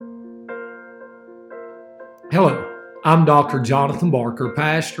Hello, I'm Dr. Jonathan Barker,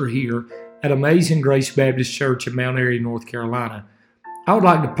 pastor here at Amazing Grace Baptist Church in Mount Airy, North Carolina. I would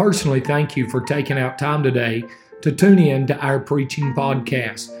like to personally thank you for taking out time today to tune in to our preaching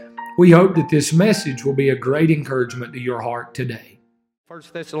podcast. We hope that this message will be a great encouragement to your heart today. 1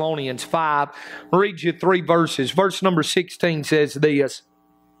 Thessalonians 5, I'll read you 3 verses. Verse number 16 says this: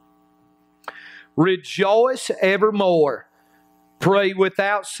 Rejoice evermore, pray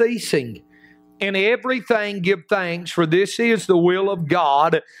without ceasing. In everything give thanks, for this is the will of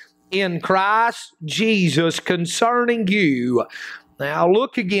God in Christ Jesus concerning you. Now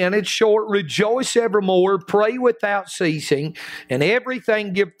look again, it's short. Rejoice evermore, pray without ceasing, and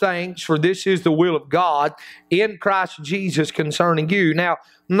everything give thanks, for this is the will of God in Christ Jesus concerning you. Now,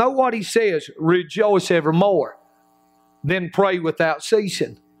 know what he says: rejoice evermore, then pray without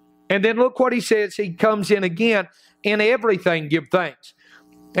ceasing. And then look what he says, he comes in again, in everything give thanks.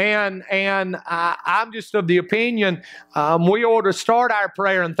 And I'm just of the opinion we ought to start our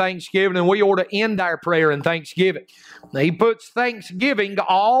prayer in thanksgiving, and we ought to end our prayer in thanksgiving. Now, he puts thanksgiving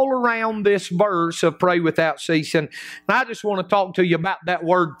all around this verse of pray without ceasing. And I just want to talk to you about that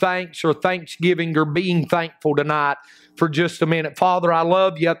word thanks or thanksgiving or being thankful tonight for just a minute. Father, I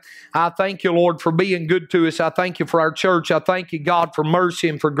love you. I thank you, Lord, for being good to us. I thank you for our church. I thank you, God, for mercy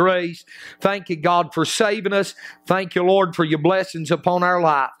and for grace. Thank you, God, for saving us. Thank you, Lord, for your blessings upon our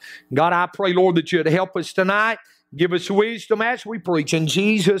life. God, I pray, Lord, that you'd help us tonight. Give us wisdom as we preach. In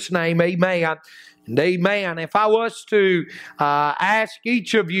Jesus' name, amen and amen. If I was to ask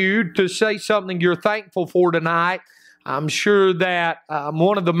each of you to say something you're thankful for tonight, I'm sure that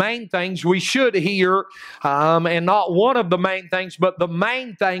one of the main things we should hear, and not one of the main things, but the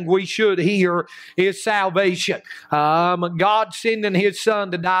main thing we should hear is salvation. God sending His Son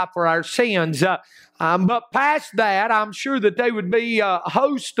to die for our sins. But past that, I'm sure that there would be a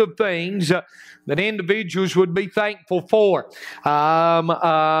host of things that individuals would be thankful for.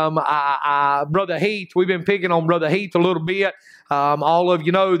 Brother Heath, we've been picking on Brother Heath a little bit. All of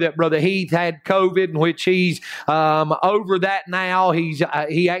you know that Brother Heath had COVID, in which he's over that now.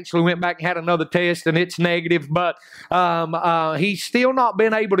 He actually went back and had another test, and it's negative, but he's still not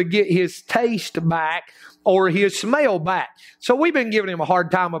been able to get his taste back or his smell back. So we've been giving him a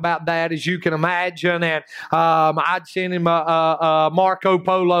hard time about that, as you can imagine. And I'd send him a Marco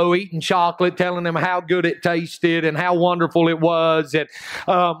Polo eating chocolate, telling him how good it tasted and how wonderful it was. And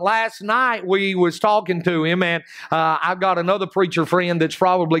last night we was talking to him, and I've got another preacher friend that's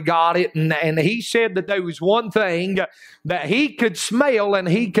probably got it, and he said that there was one thing that he could smell and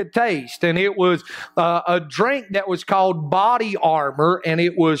he could taste, and it was a drink that was called Body Armor, and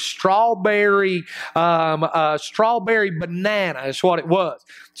it was strawberry banana is what it was.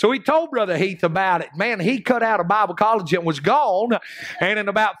 So he told Brother Heath about it. Man, he cut out of Bible college and was gone. And in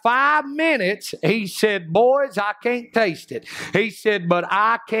about 5 minutes, he said, boys, I can't taste it. He said, but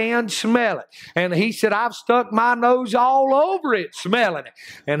I can smell it. And he said, I've stuck my nose all over it smelling it.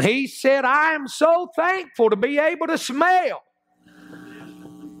 And he said, I am so thankful to be able to smell.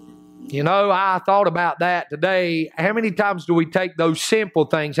 You know, I thought about that today. How many times do we take those simple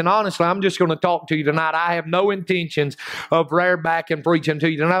things? And honestly, I'm just going to talk to you tonight. I have no intentions of rear back and preaching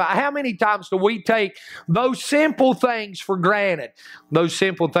to you tonight. How many times do we take those simple things for granted? Those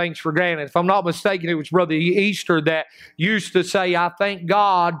simple things for granted. If I'm not mistaken, it was Brother Easter that used to say, I thank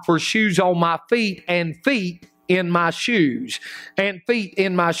God for shoes on my feet and feet in my shoes. And feet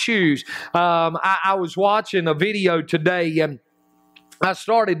in my shoes. I was watching a video today, and I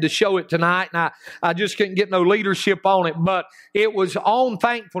started to show it tonight, and I just couldn't get no leadership on it, but it was on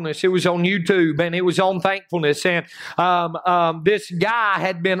thankfulness. It was on YouTube, and it was on thankfulness, and this guy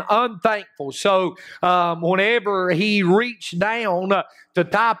had been unthankful. So whenever he reached down to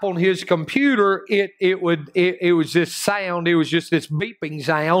type on his computer, it was this sound. It was just this beeping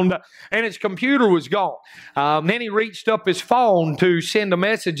sound, and his computer was gone. Then he reached up his phone to send a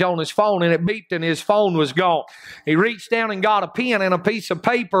message on his phone, and it beeped, and his phone was gone. He reached down and got a pen and a piece of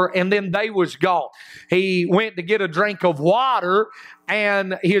paper, and then they was gone. He went to get a drink of water,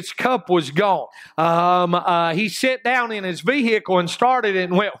 and his cup was gone. He sat down in his vehicle and started it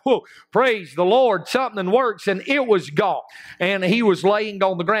and went, whoa, praise the Lord, something works, and it was gone. And he was laying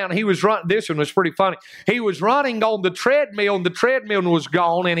on the ground. He was running. This one was pretty funny. He was running on the treadmill, and the treadmill was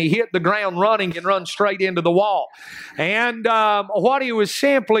gone, and he hit the ground running and run straight into the wall. And what he was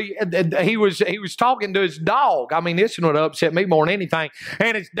simply, he was talking to his dog. I mean, this one would upset me more than anything.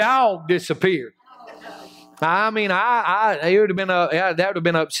 And his dog disappeared. I mean, that would have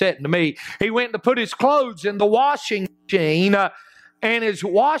been upsetting to me. He went to put his clothes in the washing machine, and his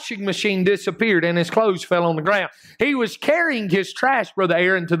washing machine disappeared and his clothes fell on the ground. He was carrying his trash, Brother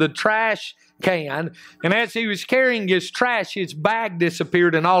Aaron, to the trash can, and as he was carrying his trash, his bag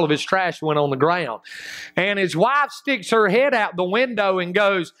disappeared and all of his trash went on the ground. And his wife sticks her head out the window and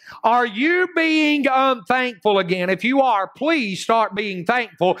goes, "Are you being unthankful again? If you are, please start being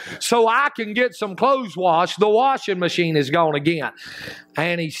thankful so I can get some clothes washed. The washing machine is gone again."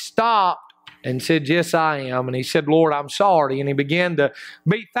 And he stopped and said, "Yes, I am." And he said, "Lord, I'm sorry." And he began to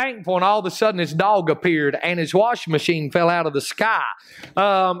be thankful, and all of a sudden his dog appeared and his washing machine fell out of the sky.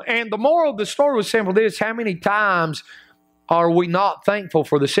 And the moral of the story was simple this: how many times are we not thankful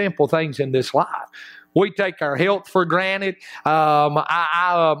for the simple things in this life? We take our health for granted.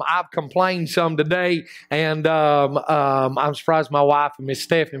 I've complained some today, and I'm surprised my wife and Miss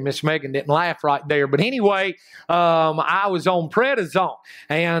Stephanie and Miss Megan didn't laugh right there. But anyway, I was on prednisone,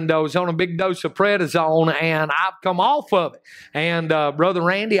 and I was on a big dose of prednisone, and I've come off of it. And Brother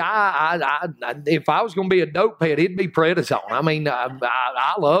Randy, if I was going to be a dope head, it'd be prednisone. I mean,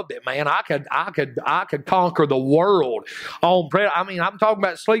 I loved it, man. I could conquer the world on prednisone. I mean, I'm talking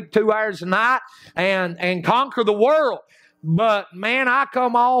about sleep 2 hours a night and conquer the world. But man, I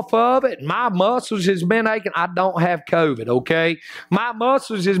come off of it. My muscles has been aching. I don't have COVID, okay? My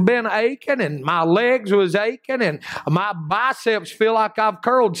muscles has been aching, and my legs was aching, and my biceps feel like I've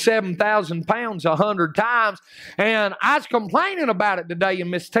curled 7,000 pounds 100 times. And I was complaining about it today, and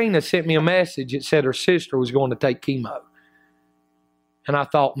Miss Tina sent me a message. It said her sister was going to take chemo. And I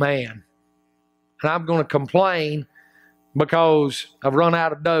thought, man, and I'm going to complain because I've run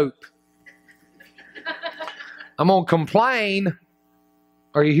out of dope. I'm going to complain.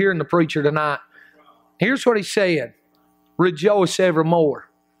 Are you hearing the preacher tonight? Here's what he said. Rejoice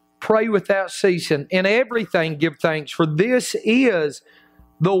evermore. Pray without ceasing. In everything give thanks, for this is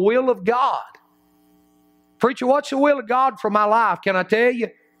the will of God. Preacher, what's the will of God for my life? Can I tell you?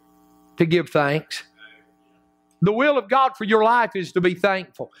 To give thanks. The will of God for your life is to be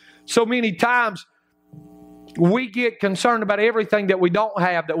thankful. So many times we get concerned about everything that we don't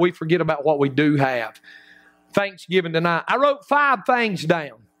have that we forget about what we do have. Thanksgiving tonight. I wrote 5 things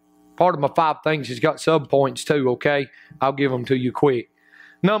down. Part of my 5 things has got subpoints too, okay? I'll give them to you quick.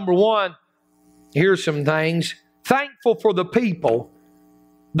 Number 1, here's some things. Thankful for the people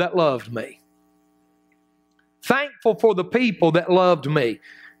that loved me. Thankful for the people that loved me.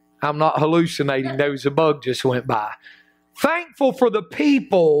 I'm not hallucinating. There was a bug just went by. Thankful for the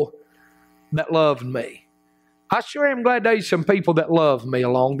people that loved me. I sure am glad there's some people that loved me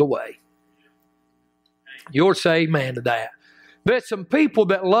along the way. You'll say amen to that. There's some people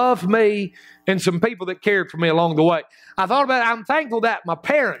that love me and some people that cared for me along the way. I thought about it. I'm thankful that my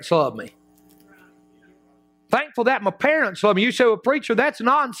parents love me. Thankful that my parents love me. You say, well, preacher, that's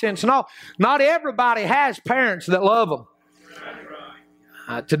nonsense. No, not everybody has parents that love them.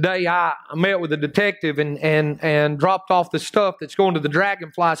 Today I met with a detective and dropped off the stuff that's going to the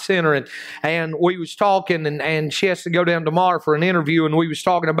Dragonfly Center, and we was talking, and she has to go down tomorrow for an interview, and we was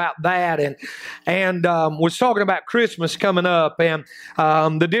talking about that, and was talking about Christmas coming up, and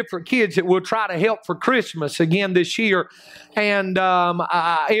the different kids that we'll try to help for Christmas again this year. And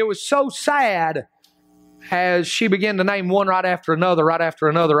it was so sad as she began to name one right after another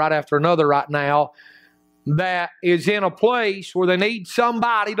right now, that is in a place where they need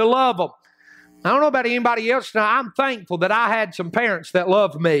somebody to love them. I don't know about anybody else now. I'm thankful that I had some parents that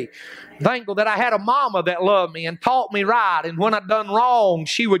loved me. Thankful that I had a mama that loved me and taught me right. And when I'd done wrong,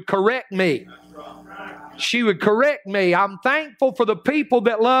 she would correct me. She would correct me. I'm thankful for the people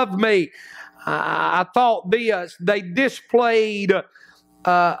that loved me. I thought they displayed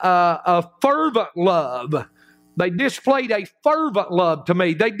a fervent love. They displayed a fervent love to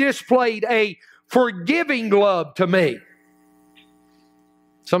me. They displayed a forgiving love to me.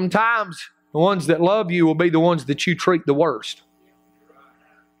 Sometimes the ones that love you will be the ones that you treat the worst.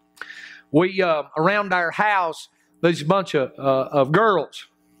 We around our house, there's a bunch of girls,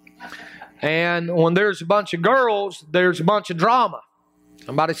 and when there's a bunch of girls, there's a bunch of drama.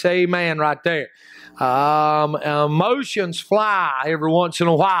 Somebody say amen right there. Emotions fly every once in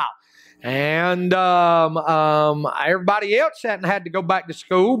a while. And everybody else hadn't had to go back to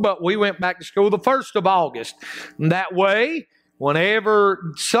school, but we went back to school the 1st of August. And that way,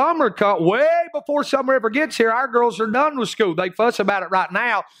 whenever summer comes, way before summer ever gets here, our girls are done with school. They fuss about it right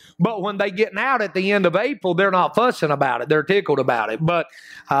now, but when they getting out at the end of April, they're not fussing about it. They're tickled about it. But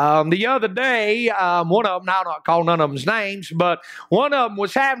the other day, one of them, now I'm not calling none of them's names, but one of them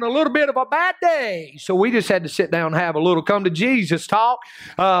was having a little bit of a bad day. So we just had to sit down and have a little come to Jesus talk.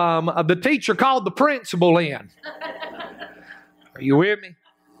 The teacher called the principal in. Are you with me?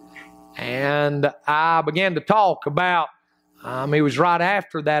 And I began to talk about It was right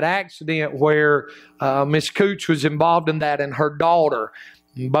after that accident where Miss Cooch was involved in that, and her daughter.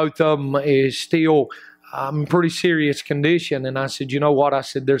 Both of them is still in pretty serious condition. And I said, you know what? I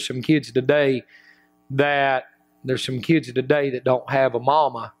said, there's some kids today that don't have a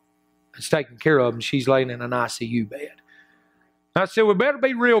mama that's taking care of them. She's laying in an ICU bed. I said, we better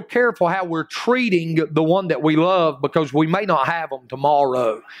be real careful how we're treating the one that we love, because we may not have them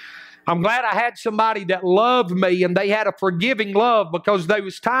tomorrow. I'm glad I had somebody that loved me, and they had a forgiving love, because there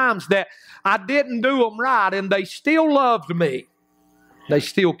was times that I didn't do them right, and they still loved me. They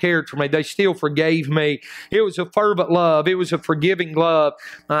still cared for me. They still forgave me. It was a fervent love. It was a forgiving love.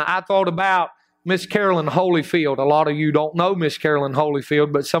 I thought about Miss Carolyn Holyfield. A lot of you don't know Miss Carolyn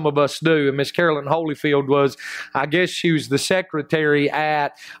Holyfield, but some of us do. And Miss Carolyn Holyfield was, I guess she was the secretary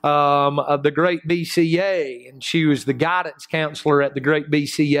at the Great BCA, and she was the guidance counselor at the Great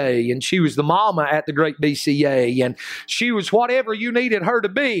BCA, and she was the mama at the Great BCA, and she was whatever you needed her to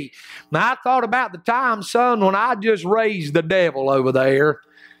be. Now, I thought about the time, son, when I just raised the devil over there.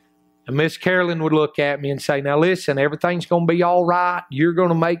 And Miss Carolyn would look at me and say, now listen, everything's going to be all right. You're going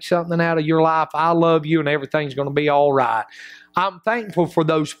to make something out of your life. I love you, and everything's going to be all right. I'm thankful for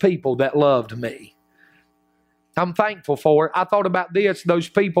those people that loved me. I'm thankful for it. I thought about this, those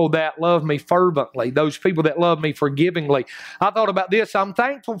people that love me fervently, those people that love me forgivingly. I thought about this. I'm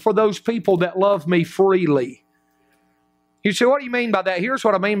thankful for those people that love me freely. You say, what do you mean by that? Here's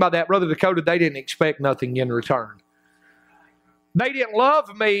what I mean by that, Brother Dakota. They didn't expect nothing in return. They didn't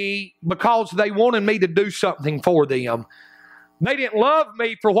love me because they wanted me to do something for them. They didn't love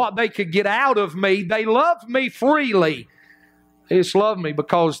me for what they could get out of me. They loved me freely. They just loved me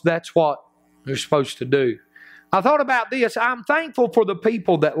because that's what they're supposed to do. I thought about this. I'm thankful for the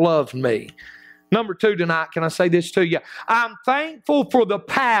people that loved me. Number 2 tonight, can I say this to you? I'm thankful for the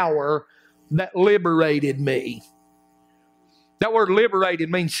power that liberated me. That word liberated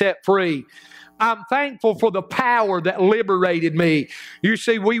means set free. I'm thankful for the power that liberated me. You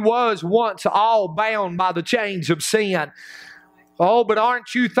see, we was once all bound by the chains of sin. Oh, but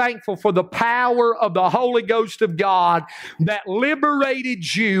aren't you thankful for the power of the Holy Ghost of God that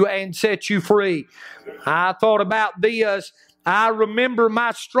liberated you and set you free? I thought about this. I remember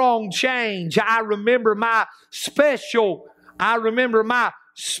my strong change. I remember my special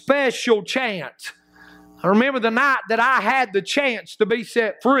chance. I remember the night that I had the chance to be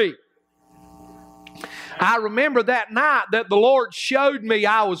set free. I remember that night that the Lord showed me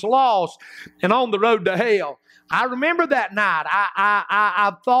I was lost and on the road to hell. I remember that night.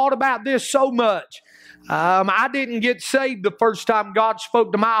 I thought about this so much. I didn't get saved the first time God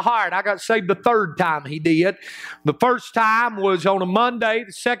spoke to my heart. I got saved the third time He did. The first time was on a Monday.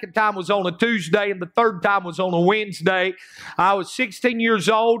 The second time was on a Tuesday. And the third time was on a Wednesday. I was 16 years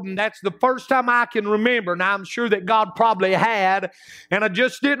old, and that's the first time I can remember. Now, I'm sure that God probably had, and I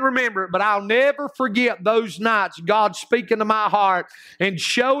just didn't remember it. But I'll never forget those nights, God speaking to my heart and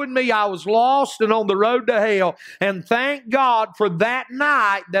showing me I was lost and on the road to hell. And thank God for that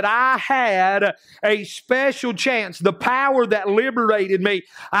night that I had a special chance, the power that liberated me.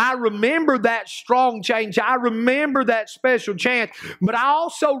 I remember that strong change. I remember that special chance, but I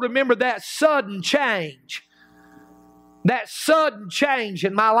also remember that sudden change. That sudden change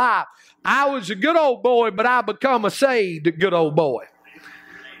in my life. I was a good old boy, but I become a saved good old boy.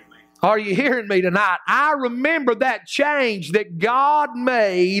 Are you hearing me tonight? I remember that change that God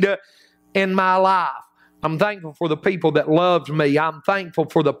made in my life. I'm thankful for the people that loved me. I'm thankful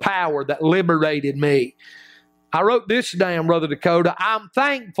for the power that liberated me. I wrote this down, Brother Dakota. I'm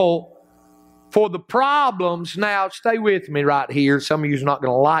thankful for the problems. Now, stay with me right here. Some of you are not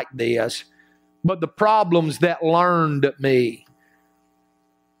going to like this. But the problems that learned me.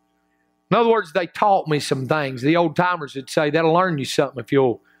 In other words, they taught me some things. The old timers would say, that'll learn you something if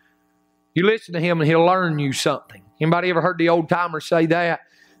you listen to him and he'll learn you something. Anybody ever heard the old timers say that?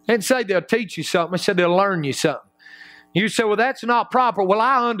 They didn't say they'll teach you something. They said they'll learn you something. You say, well, that's not proper. Well,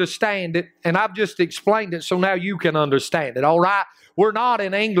 I understand it, and I've just explained it so now you can understand it, all right? We're not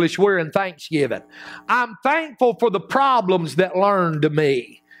in English. We're in Thanksgiving. I'm thankful for the problems that learned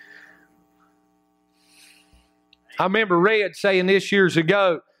me. I remember Red saying this years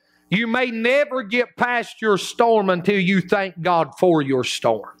ago, you may never get past your storm until you thank God for your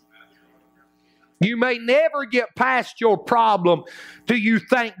storm. You may never get past your problem till you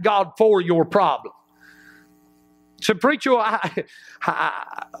thank God for your problem. So, preacher,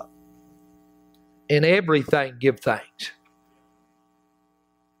 in everything give thanks.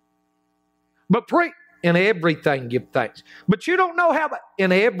 But in everything give thanks. But you don't know how, but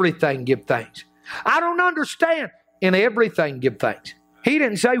in everything give thanks. I don't understand. In everything give thanks. He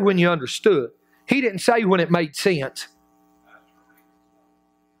didn't say when you understood. He didn't say when it made sense.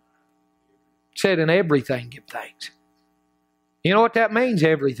 said, in everything give thanks. You know what that means,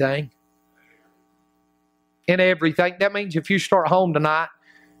 everything? In everything. That means if you start home tonight,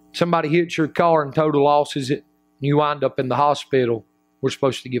 somebody hits your car and total losses it, and you wind up in the hospital, we're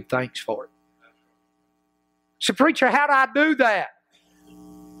supposed to give thanks for it. So, preacher, how do I do that?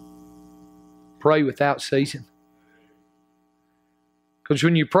 Pray without ceasing. Because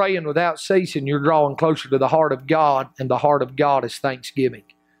when you're praying without ceasing, you're drawing closer to the heart of God, and the heart of God is thanksgiving.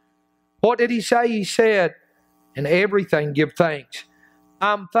 What did he say? He said, in everything give thanks.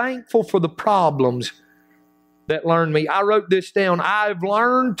 I'm thankful for the problems that learn me. I wrote this down. I've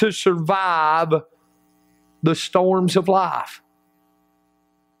learned to survive the storms of life.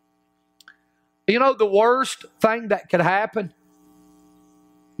 You know the worst thing that could happen?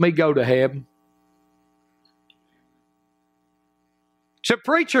 Me go to heaven. So,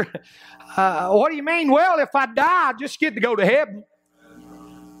 preacher, what do you mean? Well, if I die, I just get to go to heaven.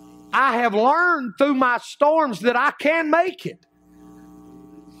 I have learned through my storms that I can make it.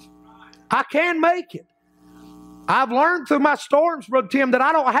 I can make it. I've learned through my storms, Brother Tim, that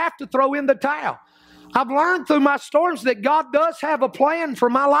I don't have to throw in the towel. I've learned through my storms that God does have a plan for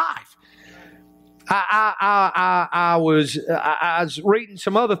my life. I was reading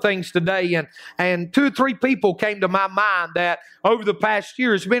some other things today, and 2 or 3 people came to my mind that over the past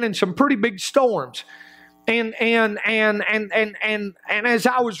year has been in some pretty big storms. And as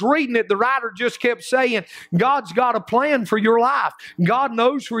I was reading it, the writer just kept saying, God's got a plan for your life. God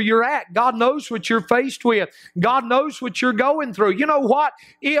knows where you're at. God knows what you're faced with. God knows what you're going through. You know what?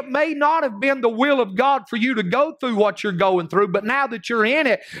 It may not have been the will of God for you to go through what you're going through, but now that you're in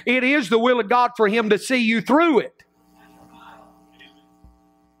it, it is the will of God for Him to see you through it.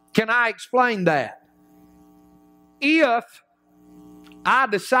 Can I explain that? If I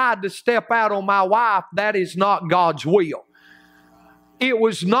decide to step out on my wife, that is not God's will. It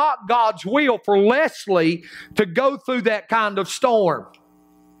was not God's will for Leslie to go through that kind of storm.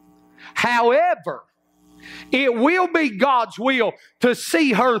 However, it will be God's will to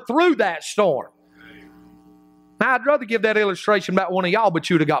see her through that storm. Now, I'd rather give that illustration about one of y'all,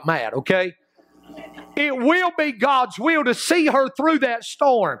 but you'd have got mad, okay? It will be God's will to see her through that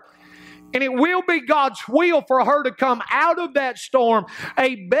storm. And it will be God's will for her to come out of that storm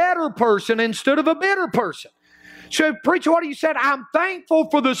a better person instead of a bitter person. So, preacher, what you said, I'm thankful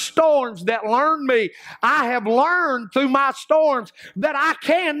for the storms that learned me. I have learned through my storms that I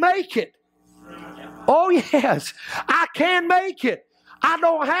can make it. Oh, yes, I can make it. I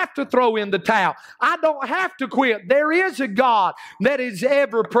don't have to throw in the towel. I don't have to quit. There is a God that is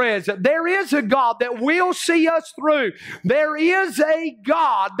ever present. There is a God that will see us through. There is a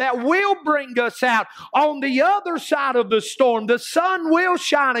God that will bring us out on the other side of the storm. The sun will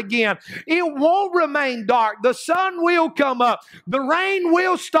shine again. It won't remain dark. The sun will come up. The rain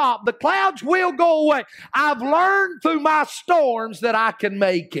will stop. The clouds will go away. I've learned through my storms that I can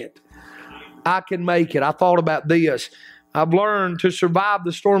make it. I can make it. I thought about this. I've learned to survive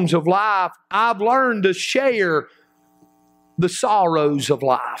the storms of life. I've learned to share the sorrows of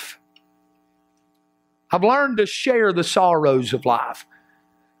life. I've learned to share the sorrows of life.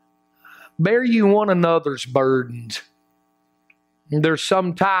 Bear you one another's burdens. There's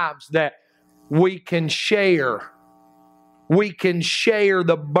some times that we can share. We can share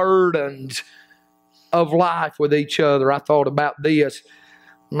the burdens of life with each other. I thought about this.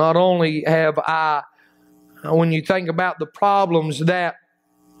 Not only have I, when you think about the problems that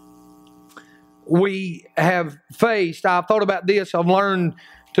we have faced, I've thought about this. I've learned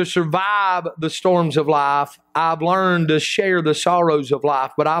to survive the storms of life. I've learned to share the sorrows of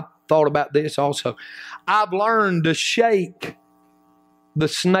life. But I've thought about this also. I've learned to shake the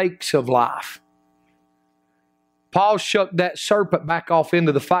snakes of life. Paul shook that serpent back off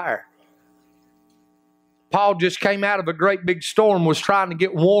into the fire. Paul just came out of a great big storm, was trying to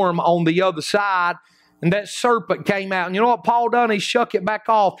get warm on the other side. And that serpent came out. And you know what Paul done? He shook it back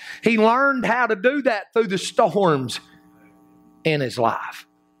off. He learned how to do that through the storms in his life.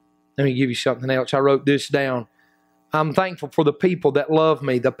 Let me give you something else. I wrote this down. I'm thankful for the people that love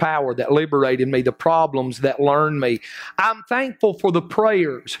me, the power that liberated me, the problems that learned me. I'm thankful for the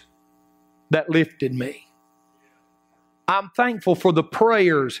prayers that lifted me. I'm thankful for the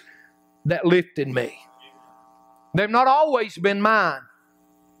prayers that lifted me. They've not always been mine.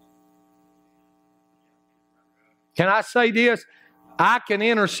 Can I say this? I can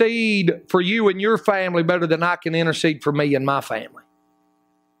intercede for you and your family better than I can intercede for me and my family.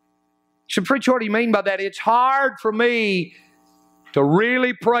 So, preacher, what do you mean by that? It's hard for me to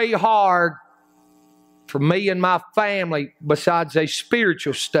really pray hard for me and my family besides a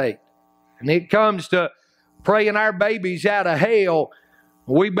spiritual state. And it comes to praying our babies out of hell.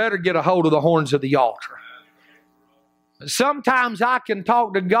 we better get a hold of the horns of the altar. Sometimes I can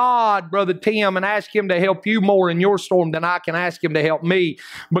talk to God, Brother Tim, and ask Him to help you more in your storm than I can ask Him to help me,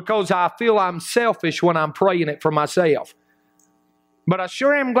 because I feel I'm selfish when I'm praying it for myself. But I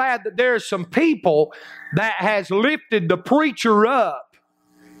sure am glad that there's some people that has lifted the preacher up,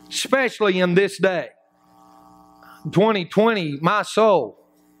 especially in this day. 2020, my soul.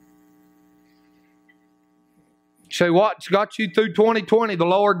 Say, what's got you through 2020? The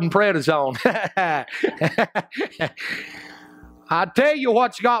Lord and prednisone. I tell you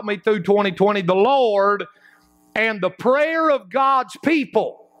what's got me through 2020. The Lord and the prayer of God's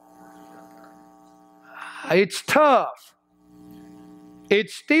people. It's tough.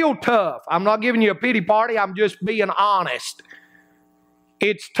 It's still tough. I'm not giving you a pity party. I'm just being honest.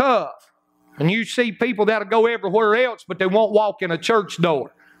 It's tough. And you see people that'll go everywhere else, but they won't walk in a church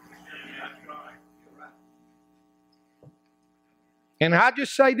door. And I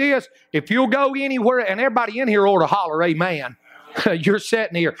just say this, if you'll go anywhere, and everybody in here ought to holler, amen. You're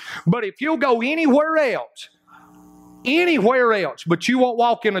sitting here. But if you'll go anywhere else, but you won't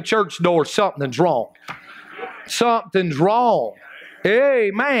walk in a church door, something's wrong. Something's wrong.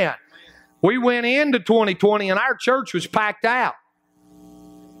 Amen. We went into 2020 and our church was packed out.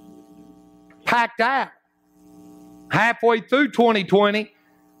 Packed out. Halfway through 2020,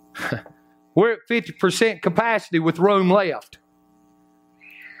 we're at 50% capacity with room left.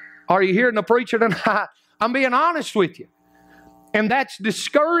 Are you hearing the preacher tonight? I'm being honest with you. And that's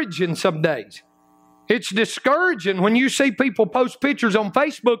discouraging some days. It's discouraging when you see people post pictures on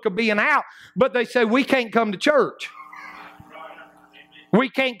Facebook of being out, but they say, we can't come to church. We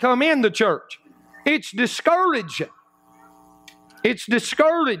can't come in the church. It's discouraging. It's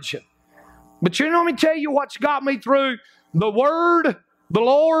discouraging. But you know, let me tell you what's got me through: the Word, the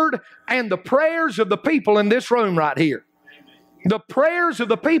Lord, and the prayers of the people in this room right here. The prayers of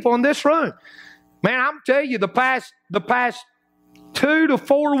the people in this room. Man, I'm telling you, the past 2 to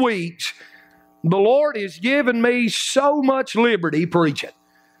 4 weeks, the Lord has given me so much liberty preaching.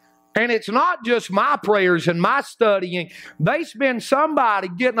 And it's not just my prayers and my studying. There's been somebody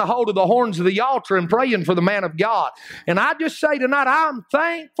getting a hold of the horns of the altar and praying for the man of God. And I just say tonight, I'm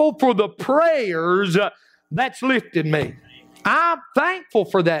thankful for the prayers that's lifted me. I'm thankful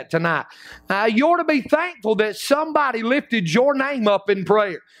for that tonight. You ought to be thankful that somebody lifted your name up in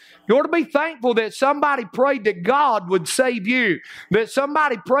prayer. You ought to be thankful that somebody prayed that God would save you, that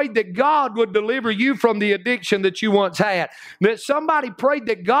somebody prayed that God would deliver you from the addiction that you once had, that somebody prayed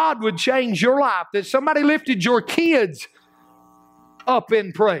that God would change your life, that somebody lifted your kids up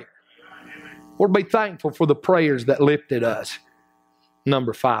in prayer. You ought to be thankful for the prayers that lifted us.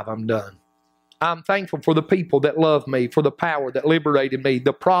 Number 5, I'm done. I'm thankful for the people that love me, for the power that liberated me,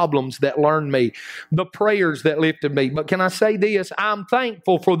 the problems that learned me, the prayers that lifted me. But can I say this? I'm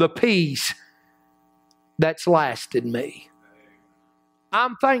thankful for the peace that's lasted me.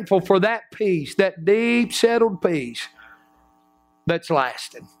 I'm thankful for that peace, that deep settled peace that's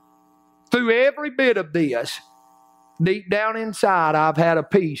lasted. Through every bit of this, deep down inside, I've had a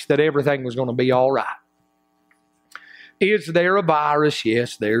peace that everything was going to be all right. Is there a virus?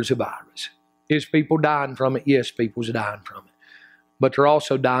 Yes, there's a virus. Is people dying from it? Yes, people's dying from it. But they're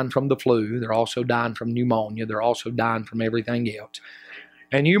also dying from the flu. They're also dying from pneumonia. They're also dying from everything else.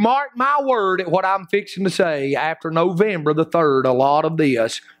 And you mark my word at what I'm fixing to say, after November the 3rd, a lot of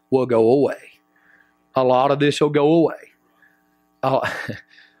this will go away. A lot of this will go away. A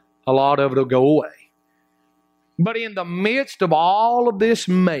lot of it will go away. But in the midst of all of this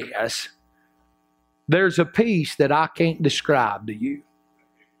mess, there's a peace that I can't describe to you.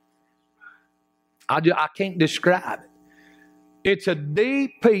 I can't describe it. It's a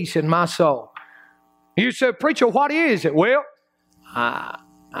deep peace in my soul. You say, preacher, what is it? Well,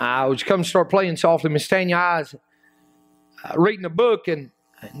 I was coming to start playing softly, Miss Tanya. I was reading a book, and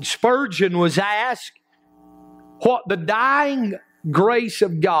Spurgeon was asked what the dying grace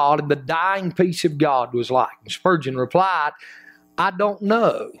of God and the dying peace of God was like. And Spurgeon replied, I don't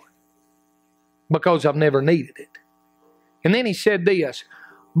know, because I've never needed it. And then he said this,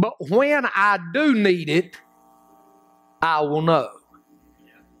 but when I do need it, I will know.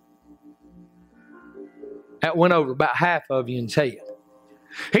 That went over about half of you's head.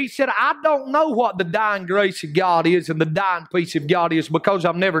 He said, I don't know what the dying grace of God is and the dying peace of God is, because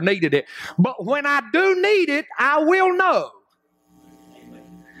I've never needed it. But when I do need it, I will know.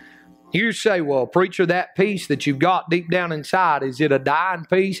 You say, well, preacher, that peace that you've got deep down inside, is it a dying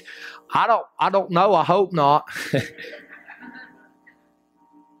peace? I don't know. I hope not.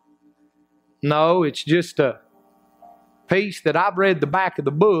 No, it's just a peace that I've read the back of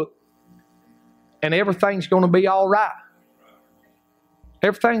the book, and everything's going to be all right.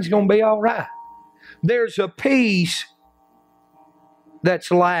 Everything's going to be all right. There's a peace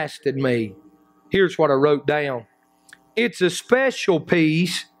that's lasted me. Here's what I wrote down. It's a special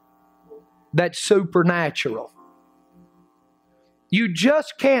peace that's supernatural. You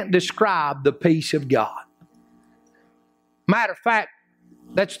just can't describe the peace of God. Matter of fact,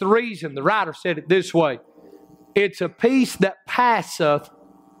 that's the reason the writer said it this way. It's a peace that passeth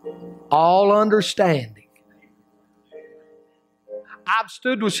all understanding. I've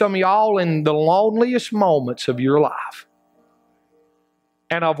stood with some of y'all in the loneliest moments of your life.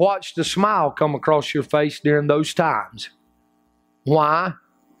 And I've watched a smile come across your face during those times. Why?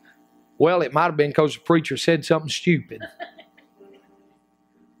 Well, it might have been because the preacher said something stupid.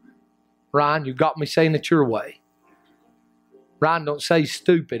 Ryan, you got me saying it your way. Ryan don't say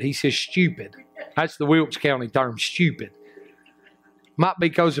stupid, he says stupid. That's the Wilkes County term, stupid. Might be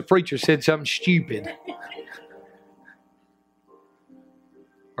because the preacher said something stupid.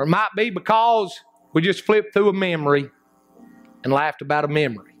 Or it might be because we just flipped through a memory and laughed about a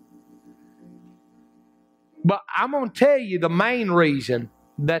memory. But I'm going to tell you the main reason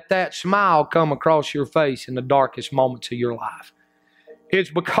that smile come across your face in the darkest moments of your life.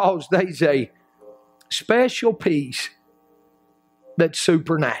 It's because there's a special peace that's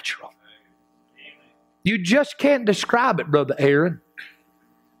supernatural. You just can't describe it, Brother Aaron.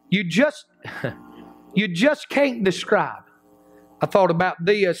 You just can't describe it. I thought about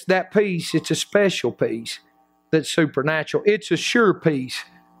this, that peace, it's a special peace that's supernatural. It's a sure peace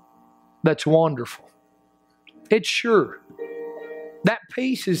that's wonderful. It's sure. That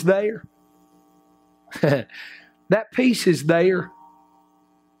peace is there. That peace is there.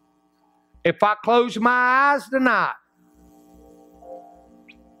 If I close my eyes tonight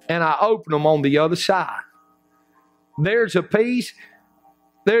and I open them on the other side, there's a peace.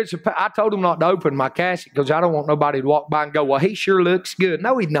 I told him not to open my casket because I don't want nobody to walk by and go, well, he sure looks good.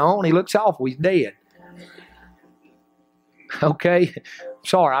 No, he don't. He looks awful. He's dead. Okay?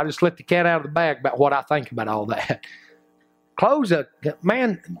 Sorry, I just let the cat out of the bag about what I think about all that.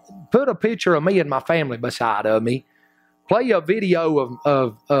 Put a picture of me and my family beside of me. Play a video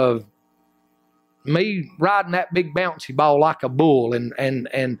of me riding that big bouncy ball like a bull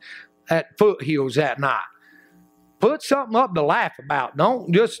and at Foothills that night. Put something up to laugh about.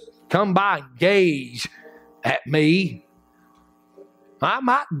 Don't just come by and gaze at me. I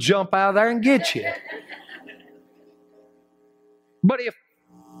might jump out of there and get you. But if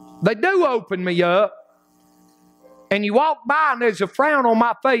they do open me up and you walk by and there's a frown on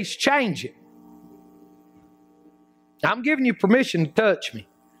my face, change it. I'm giving you permission to touch me.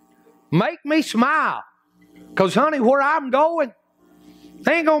 Make me smile. Because, honey, where I'm going,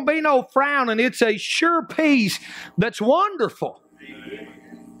 there ain't going to be no frowning. It's a sure peace that's wonderful.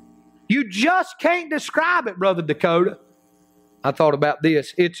 You just can't describe it, Brother Dakota. I thought about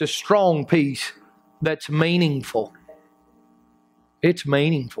this. It's a strong peace that's meaningful. It's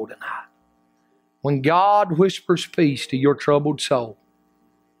meaningful tonight. When God whispers peace to your troubled soul,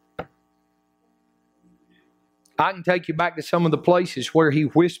 I can take you back to some of the places where He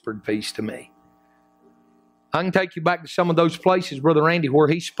whispered peace to me. I can take you back to some of those places, Brother Randy, where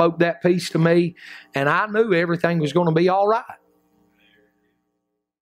He spoke that peace to me, and I knew everything was going to be all right.